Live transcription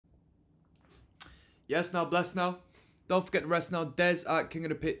Yes, now, bless now. Don't forget the rest now. Des at King of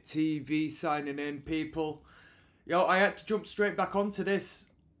the Pit TV signing in, people. Yo, I had to jump straight back onto this.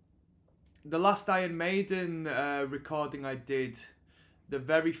 The last Iron Maiden recording I did, the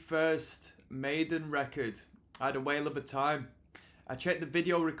very first Maiden record, I had a whale of a time. I checked the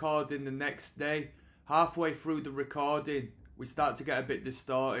video recording the next day. Halfway through the recording, we start to get a bit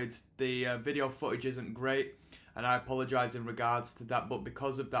distorted. The video footage isn't great, and I apologise in regards to that, but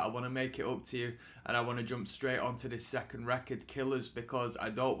because of that I want to make it up to you, and I want to jump straight onto this second record, Killers, because I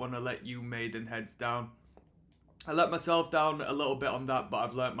don't want to let you Maiden heads down. I let myself down a little bit on that, but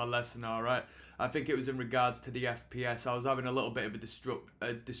I've learnt my lesson, alright. I think it was in regards to the FPS. I was having a little bit of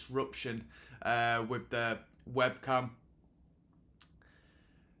a disruption with the webcam,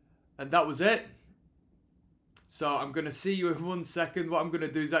 and that was it. So I'm going to see you in 1 second. What I'm going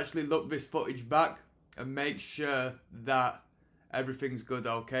to do is actually look this footage back and make sure that everything's good,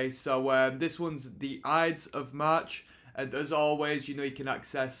 okay? So this one's the Ides of March, and as always, you know, you can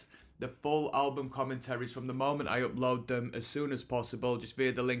access the full album commentaries from the moment I upload them as soon as possible, just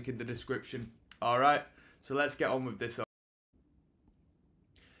via the link in the description. Alright, so let's get on with this.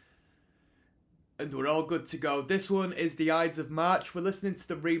 And we're all good to go. This one is the Ides of March. We're listening to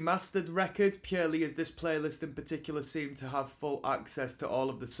the remastered record, purely as this playlist in particular seemed to have full access to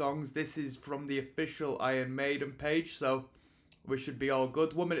all of the songs. This is from the official Iron Maiden page, so we should be all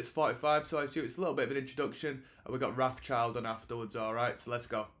good. 1 minute 45, so I assume it's a little bit of an introduction, and we got WRATHCHILD on afterwards, alright, so let's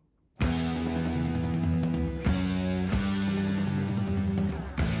go.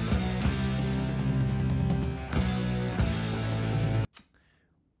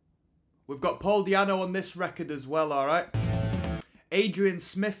 We've got Paul Di'Anno on this record as well, alright? Adrian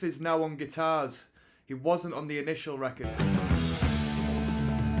Smith is now on guitars. He wasn't on the initial record.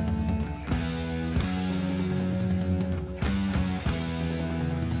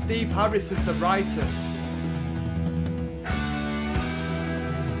 Steve Harris is the writer.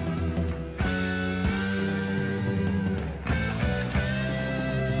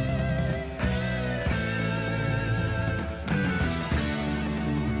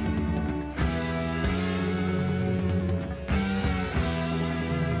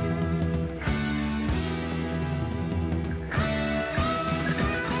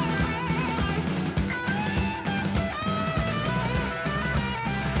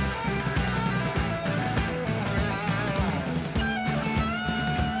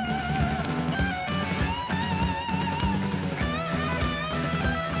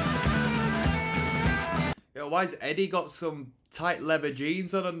 Why has Eddie got some tight leather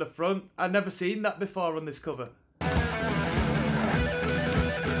jeans on the front? I've never seen that before on this cover.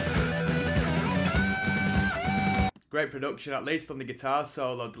 Great production, at least on the guitar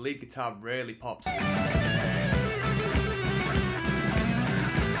solo. The lead guitar really pops.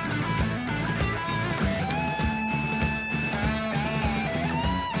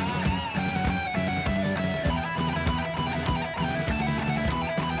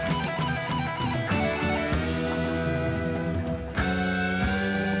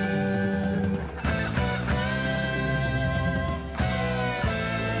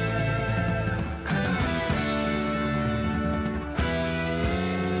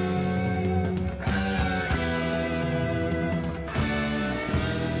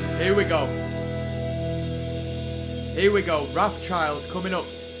 Here we go. Here we go. WRATHCHILD coming up.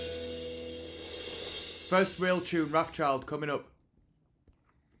 First real tune, WRATHCHILD coming up.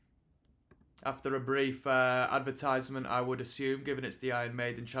 After a brief advertisement, I would assume, given it's the Iron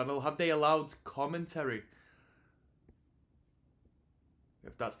Maiden channel. Have they allowed commentary?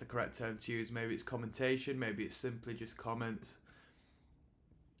 If that's the correct term to use. Maybe it's commentation, maybe it's simply just comments.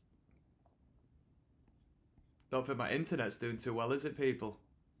 Don't think my internet's doing too well, is it, people?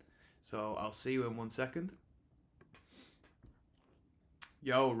 So I'll see you in 1 second.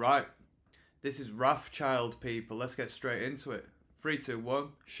 Yo, right. This is WRATHCHILD, people. Let's get straight into it. 3, 2, 1.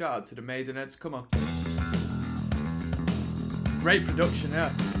 Shout out to the Maidenheads. Come on. Great production,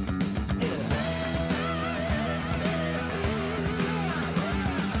 yeah.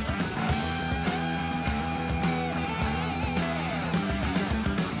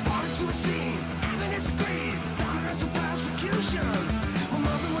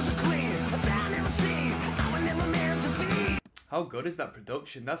 How good is that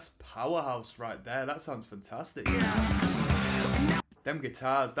production? That's powerhouse right there. That sounds fantastic. Them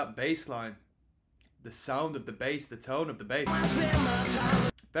guitars, that bass line, the sound of the bass, the tone of the bass.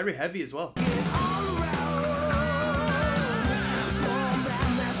 Very heavy as well.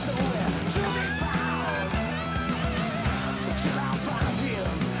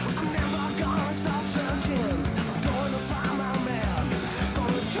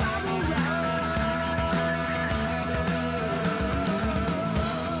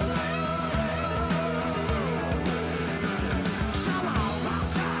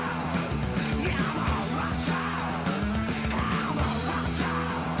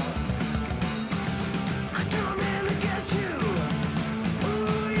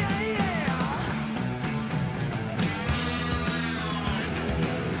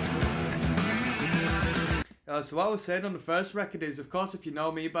 So what I was saying on the first record is, of course, if you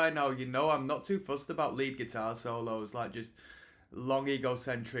know me by now, you know I'm not too fussed about lead guitar solos, like just long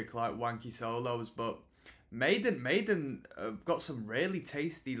egocentric, like wanky solos. But Maiden have got some really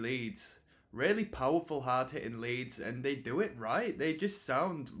tasty leads, really powerful, hard-hitting leads, and they do it right. They just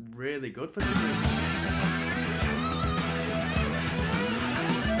sound really good for some reason.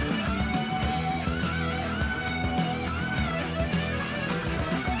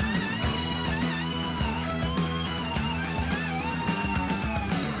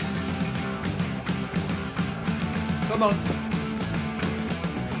 Come on.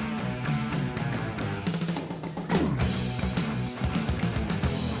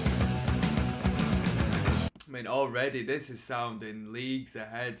 I mean, already this is sounding leagues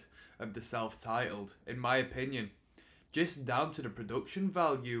ahead of the self-titled, in my opinion. Just down to the production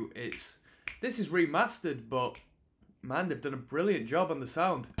value, this is remastered, but man, they've done a brilliant job on the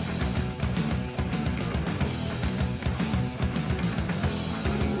sound.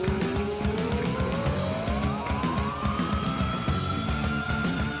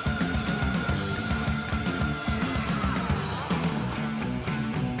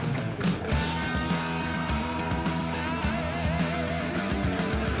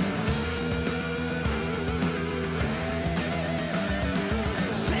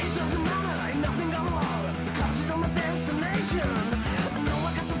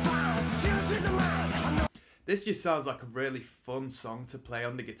 This just sounds like a really fun song to play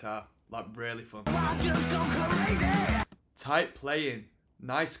on the guitar, like really fun. Tight playing,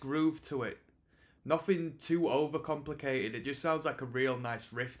 nice groove to it, nothing too overcomplicated, it just sounds like a real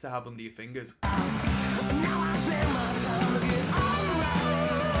nice riff to have under your fingers.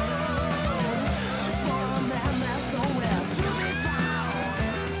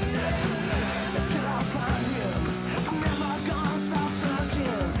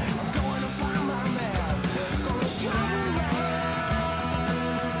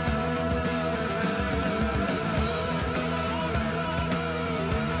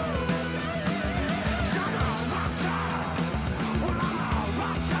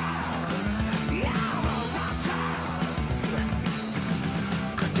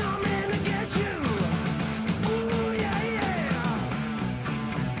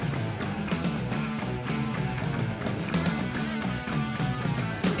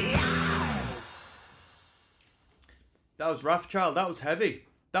 That was WRATHCHILD. That was heavy.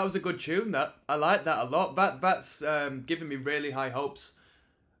 That was a good tune. That I like that a lot. That's giving me really high hopes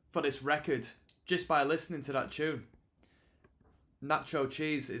for this record just by listening to that tune. Nacho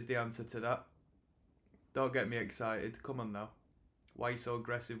cheese is the answer to that. Don't get me excited. Come on now. Why are you so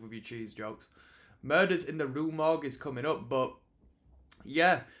aggressive with your cheese jokes? Murders in the Rue Morgue is coming up, but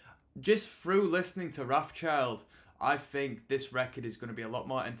yeah, just through listening to WRATHCHILD, I think this record is going to be a lot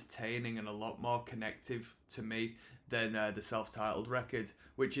more entertaining and a lot more connective to me than the self-titled record,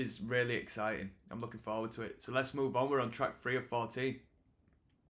 which is really exciting. I'm looking forward to it. So let's move on. We're on track 3 of 14.